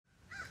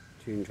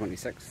June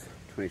 26th,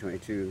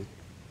 2022,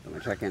 on my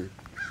check-in.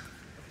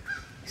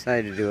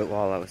 Decided to do it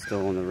while I was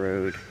still on the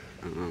road.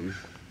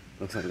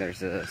 Looks like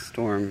there's a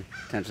storm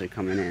potentially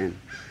coming in.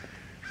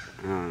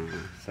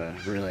 It's a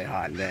really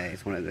hot day.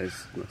 It's one of those,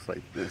 looks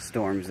like the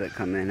storms that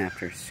come in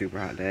after a super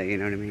hot day, you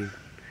know what I mean?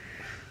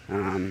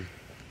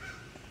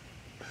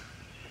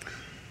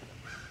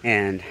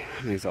 And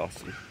I'm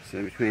exhausted.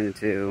 So between the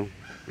two,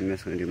 I'm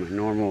just going to do my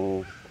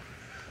normal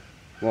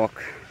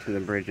walk to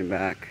the bridge and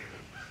back.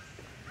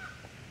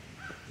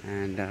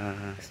 And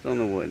still in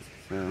the woods,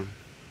 so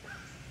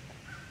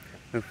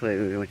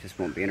hopefully we just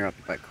won't be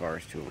interrupted by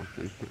cars too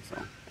often, that's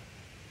all.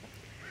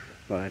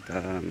 But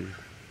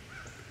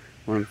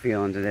what I'm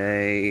feeling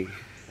today,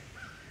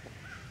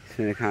 it's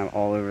been a kind of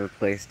all over the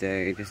place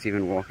day, just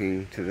even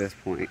walking to this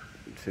point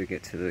to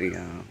get to the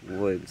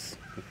woods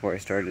before I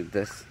started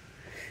this.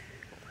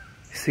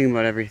 Thinking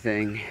about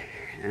everything,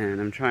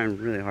 and I'm trying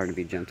really hard to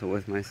be gentle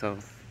with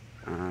myself.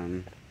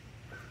 I'm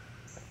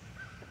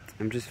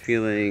just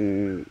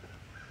feeling,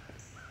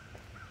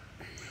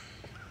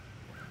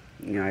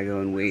 you know, I go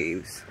in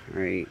waves,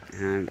 right?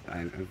 And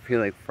I feel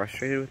like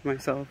frustrated with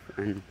myself,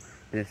 and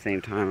at the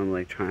same time I'm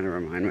like trying to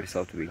remind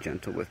myself to be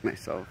gentle with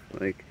myself.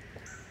 Like,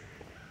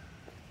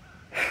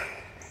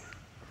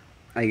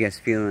 I guess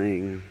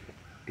feeling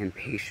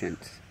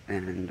impatient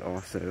and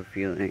also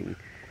feeling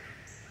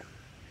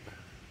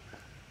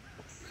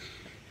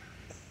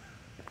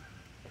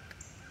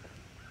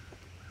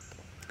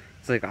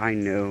it's like I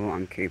know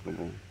I'm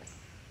capable.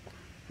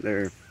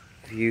 There are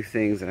few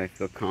things that I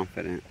feel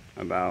confident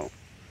about,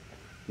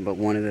 but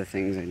one of the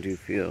things I do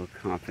feel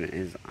confident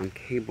is I'm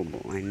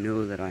capable. I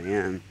know that I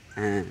am,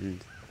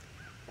 and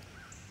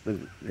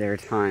there are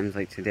times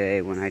like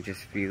today when I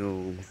just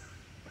feel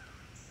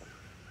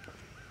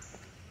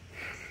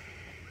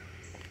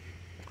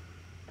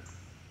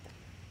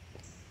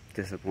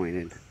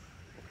disappointed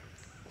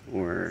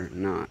or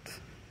not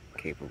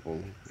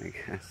capable, I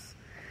guess.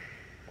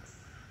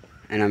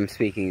 And I'm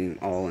speaking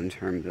all in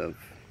terms of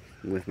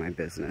with my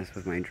business,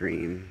 with my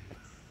dream,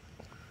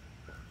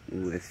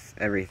 with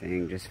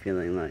everything, just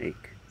feeling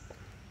like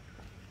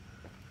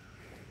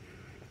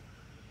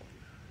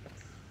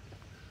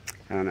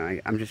I don't know,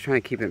 I'm just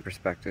trying to keep it in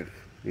perspective,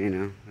 you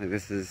know? Like,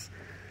 this is,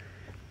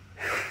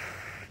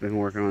 I've been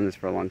working on this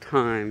for a long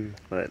time,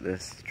 but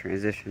this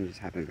transition just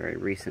happened very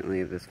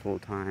recently of this full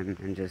time,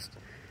 and just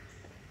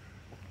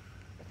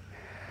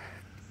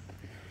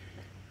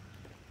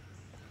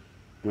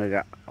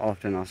like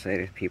often I'll say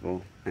to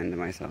people and to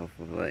myself,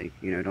 like,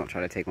 you know, don't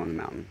try to take on the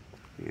mountain.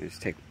 You know,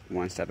 just take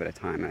one step at a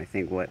time. And I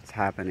think what's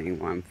happening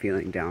while I'm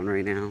feeling down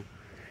right now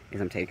is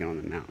I'm taking on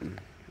the mountain.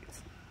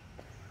 It's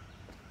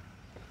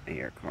a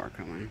air car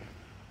coming.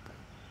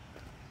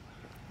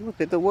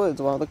 Look at the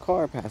woods while the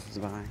car passes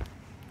by.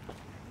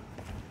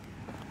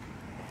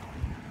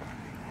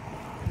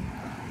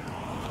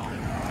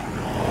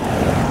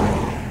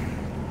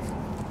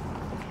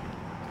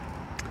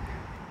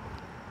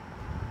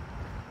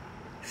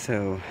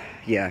 So,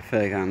 yeah, I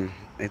feel like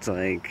it's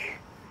like,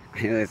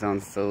 I know it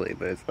sounds silly,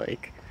 but it's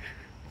like,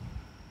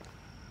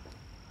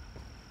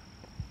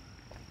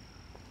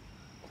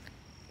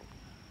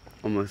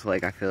 almost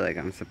like I feel like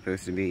I'm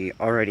supposed to be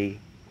already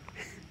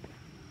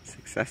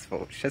successful,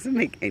 which doesn't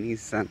make any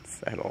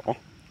sense at all,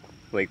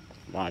 like,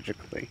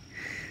 logically.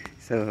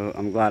 So,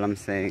 I'm glad I'm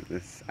saying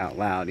this out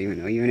loud,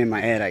 even though even in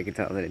my head I could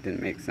tell that it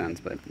didn't make sense,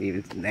 but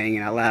even saying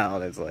it out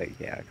loud, it's like,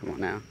 yeah, come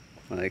on now.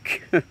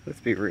 Like, let's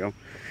be real.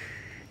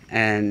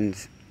 And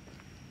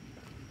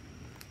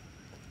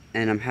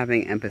I'm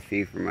having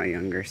empathy for my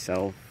younger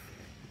self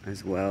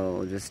as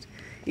well. Just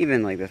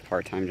even like this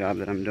part-time job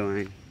that I'm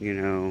doing, you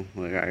know,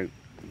 like I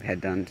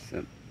had done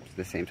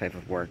the same type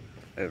of work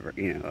over,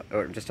 you know,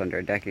 or just under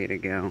a decade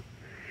ago.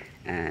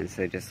 And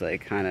so just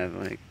like kind of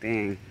like,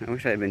 dang, I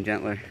wish I had been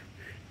gentler,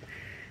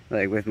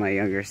 like with my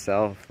younger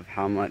self, of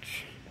how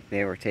much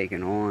they were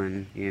taking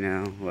on, you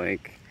know,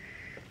 like,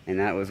 and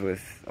that was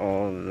with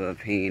all the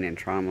pain and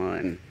trauma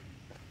and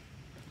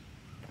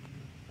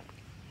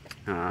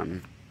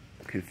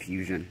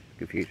confusion.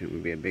 Confusion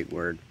would be a big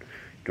word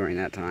during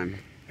that time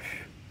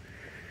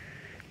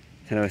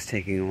that I was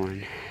taking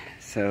on.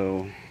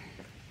 So,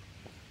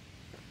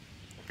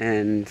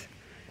 and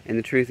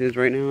the truth is,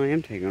 right now I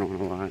am taking on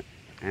a lot,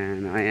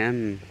 and I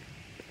am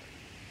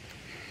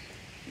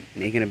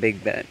making a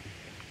big betting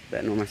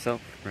on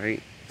myself,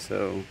 right?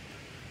 So,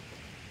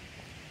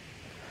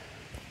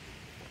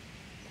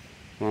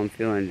 while I'm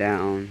feeling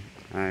down,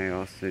 I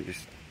also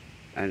just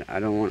I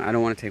don't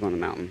want to take on the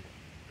mountain.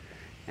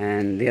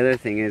 And the other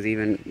thing is,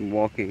 even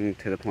walking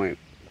to the point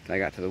that I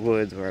got to the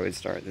woods where I would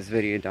start this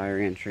video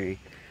diary entry,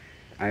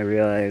 I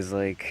realized,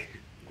 like,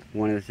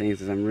 one of the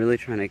things is I'm really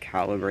trying to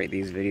calibrate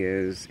these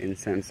videos in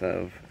sense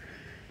of,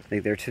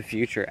 like, they're to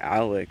future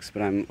Alex,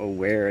 but I'm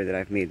aware that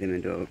I've made them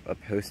into a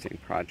posting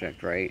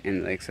project, right?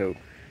 And, like, so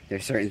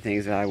there's certain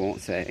things that I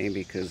won't say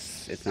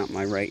because it's not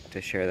my right to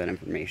share that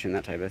information,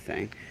 that type of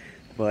thing.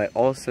 But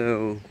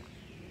also,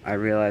 I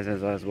realized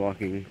as I was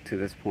walking to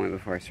this point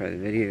before I started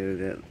the video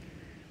that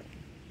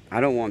I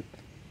don't want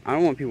I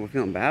don't want people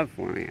feeling bad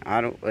for me.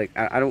 I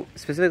don't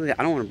specifically,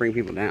 I don't want to bring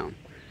people down.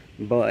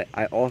 But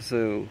I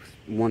also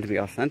want to be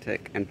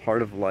authentic, and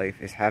part of life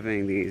is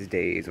having these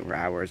days or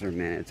hours or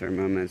minutes or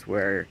moments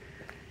where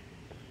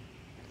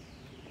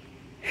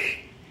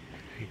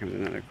here comes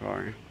another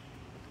car.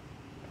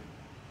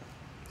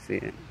 See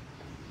it?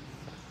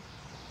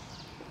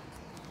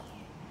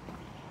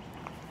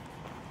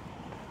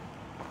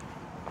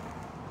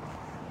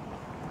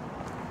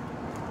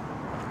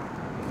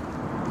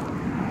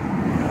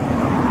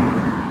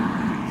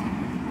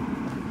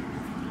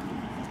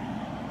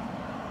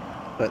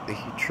 But the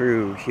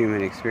true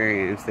human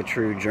experience, the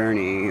true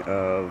journey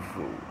of,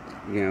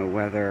 you know,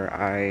 whether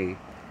I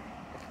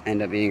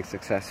end up being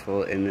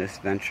successful in this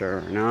venture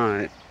or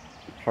not,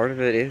 part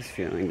of it is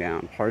feeling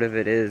down. Part of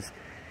it is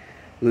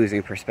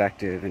losing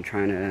perspective and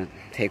trying to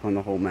take on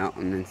the whole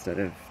mountain instead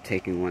of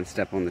taking one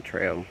step on the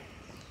trail,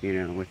 you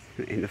know,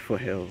 in the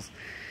foothills.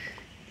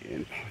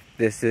 And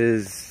this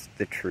is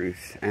the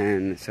truth.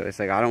 And so it's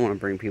like, I don't want to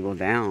bring people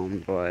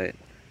down, but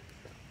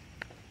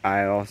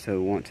I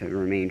also want to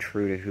remain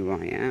true to who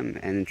I am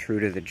and true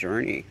to the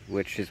journey,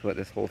 which is what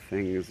this whole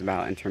thing is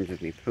about in terms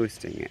of me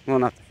posting it. Well,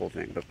 not the whole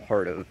thing, but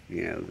part of,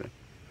 you know,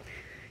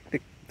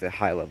 the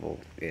high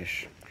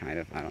level-ish kind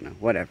of, I don't know,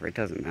 whatever, it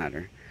doesn't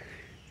matter.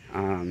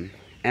 And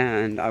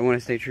I want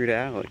to stay true to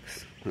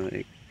Alex.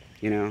 Like,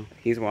 you know,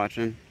 he's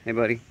watching. Hey,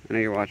 buddy, I know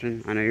you're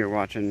watching. I know you're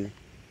watching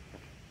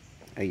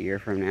a year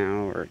from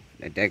now or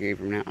a decade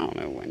from now. I don't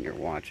know when you're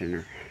watching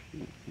or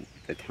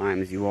the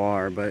times you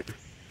are, but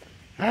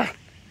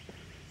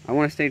I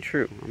want to stay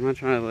true. I'm not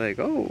trying to like,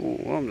 oh,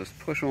 well, I'm just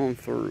push on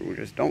through.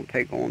 Just don't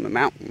take on the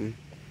mountain.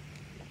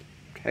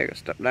 Take a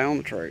step down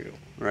the trail,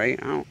 right?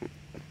 No,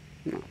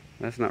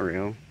 that's not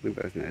real. We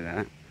both know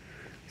that.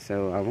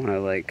 So I want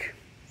to, like,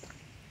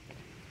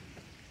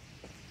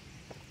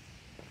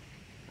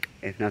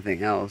 if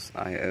nothing else,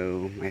 I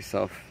owe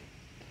myself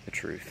the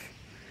truth.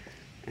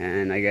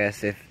 And I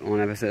guess if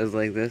on episodes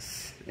like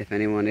this, if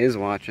anyone is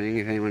watching,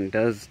 if anyone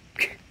is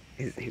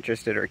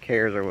interested or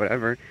cares or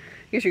whatever,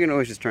 I guess you can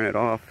always just turn it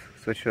off,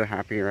 switch to a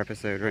happier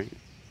episode, right?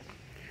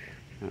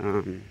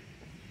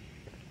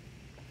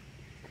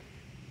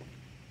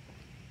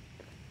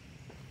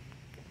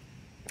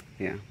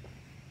 Yeah.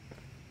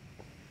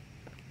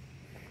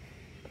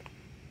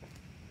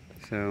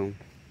 So,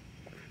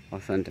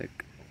 authentic,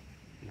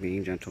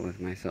 being gentle with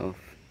myself,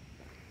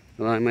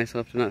 allowing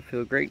myself to not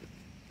feel great,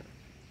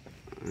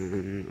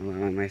 and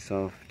allowing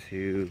myself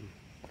to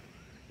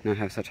not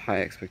have such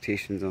high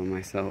expectations on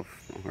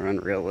myself, or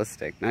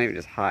unrealistic, not even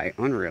just high,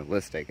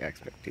 unrealistic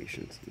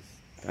expectations.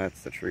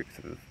 That's the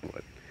truth of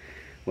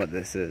what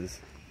this is.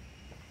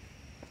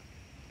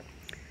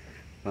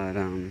 But,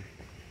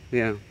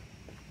 yeah.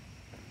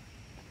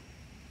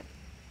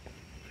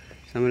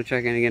 So I'm going to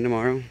check in again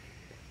tomorrow.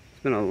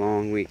 It's been a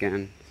long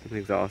weekend. I'm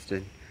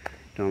exhausted.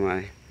 Doing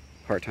my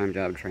part-time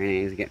job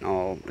trainings, getting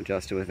all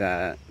adjusted with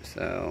that,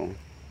 so,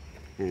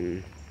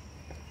 and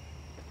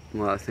a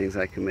lot of things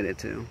I committed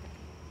to.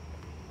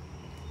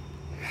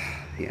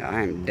 Yeah,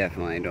 I am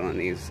definitely doing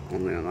these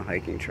only on the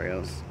hiking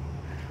trails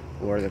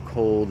or the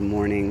cold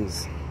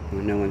mornings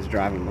when no one's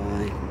driving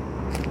by.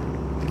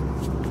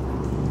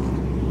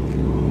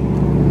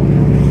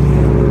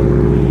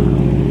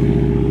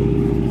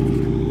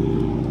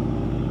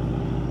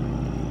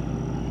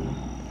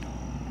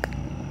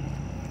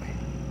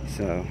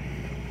 So,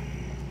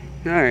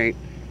 alright,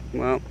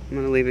 well, I'm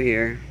going to leave it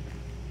here.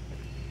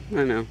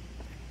 I know,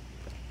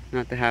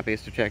 not the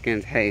happiest of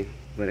check-ins, hey,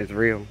 but it's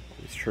real,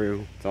 it's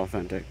true, it's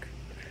authentic.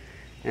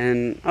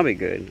 And I'll be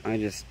good.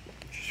 Just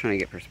trying to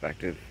get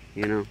perspective,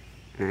 you know?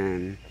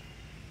 And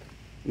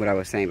what I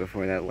was saying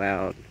before that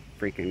loud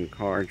freaking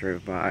car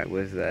drove by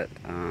was that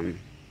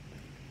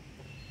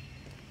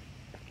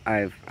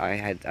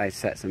I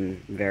set some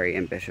very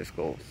ambitious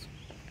goals,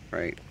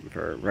 right?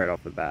 Right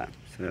off the bat.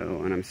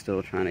 So, and I'm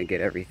still trying to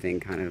get everything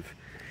kind of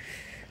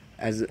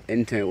as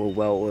into a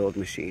well-oiled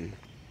machine,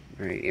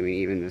 right? I mean,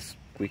 even this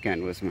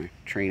weekend was my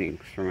training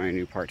for my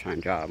new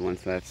part-time job.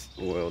 Once that's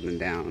oiled and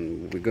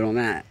down, we're good on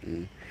that.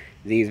 And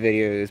these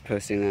videos,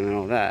 posting them and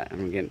all that,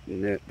 I'm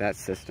getting that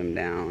system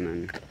down,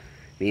 and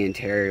me and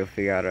Terry will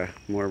figure out a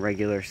more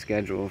regular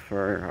schedule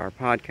for our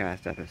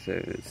podcast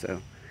episodes.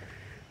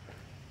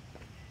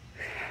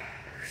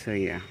 So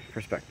yeah,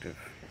 perspective.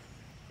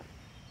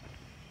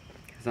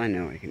 Because I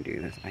know I can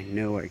do this. I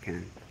know I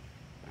can.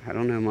 I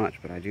don't know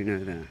much, but I do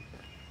know that.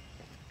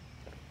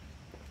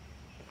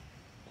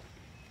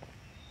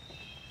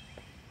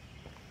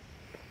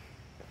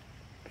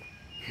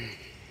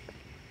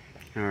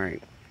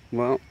 Alright,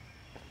 well,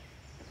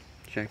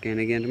 check in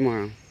again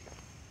tomorrow.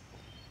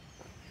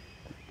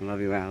 I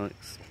love you,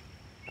 Alex.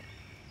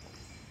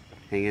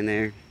 Hang in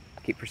there.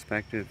 Keep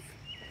perspective.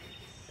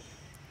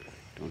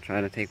 Don't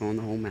try to take on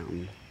the whole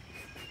mountain.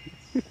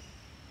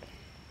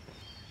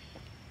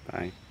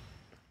 Bye.